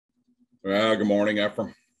Well, good morning,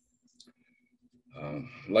 Ephraim.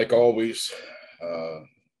 Like always,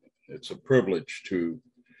 it's a privilege to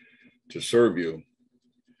serve you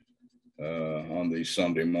on these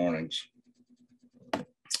Sunday mornings.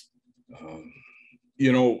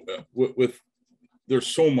 With there's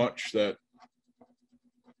so much that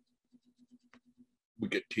we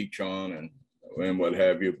could teach on and what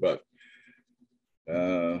have you, but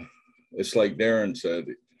it's like Darren said,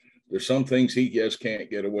 there's some things he just can't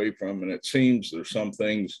get away from, and it seems there's some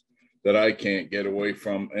things that I can't get away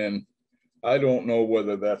from, and I don't know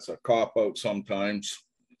whether that's a cop-out sometimes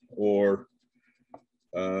or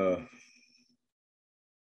but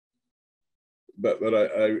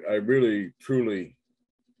I really truly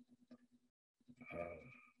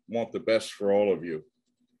want the best for all of you.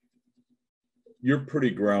 You're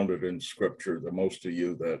pretty grounded in scripture, the most of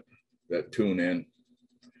you that tune in.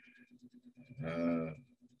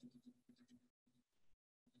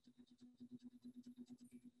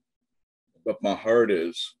 But my heart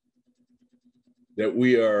is that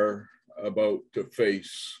we are about to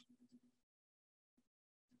face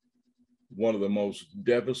one of the most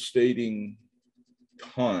devastating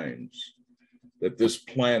times that this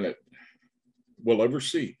planet will ever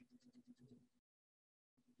see.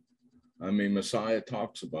 I mean, Messiah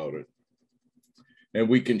talks about it, and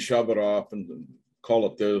we can shove it off and call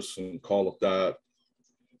it this and call it that.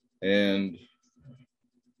 And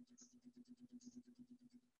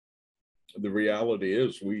the reality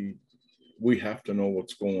is we have to know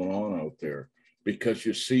what's going on out there, because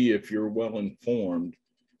you see, if you're well informed,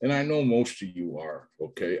 and I know most of you are,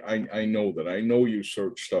 okay, I know that. I know you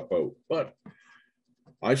search stuff out, but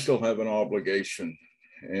I still have an obligation,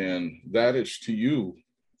 and that is to you,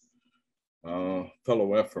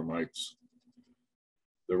 fellow Ephraimites,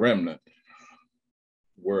 the remnant,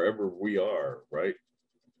 wherever we are, right?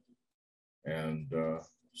 And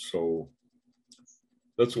so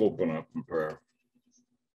let's open up in prayer.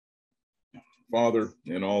 Father,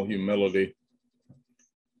 in all humility,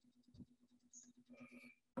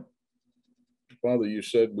 Father, you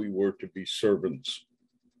said we were to be servants.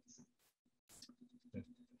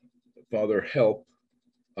 Father, help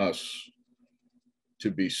us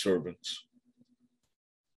to be servants.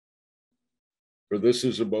 For this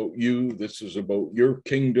is about you. This is about your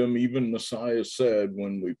kingdom. Even Messiah said,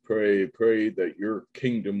 when we pray that your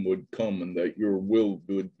kingdom would come and that your will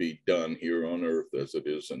would be done here on earth as it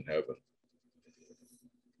is in heaven.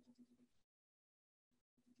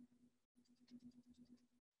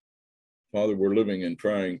 Father, we're living in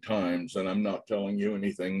trying times, and I'm not telling you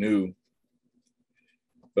anything new,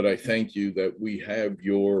 but I thank you that we have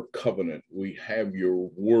your covenant, we have your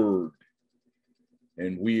word,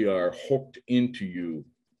 and we are hooked into you,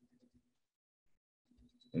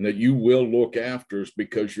 and that you will look after us,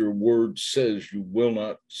 because your word says you will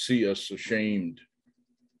not see us ashamed.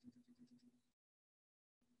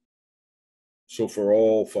 So for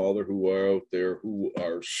all, Father, who are out there, who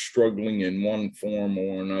are struggling in one form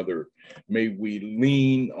or another, may we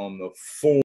lean on the full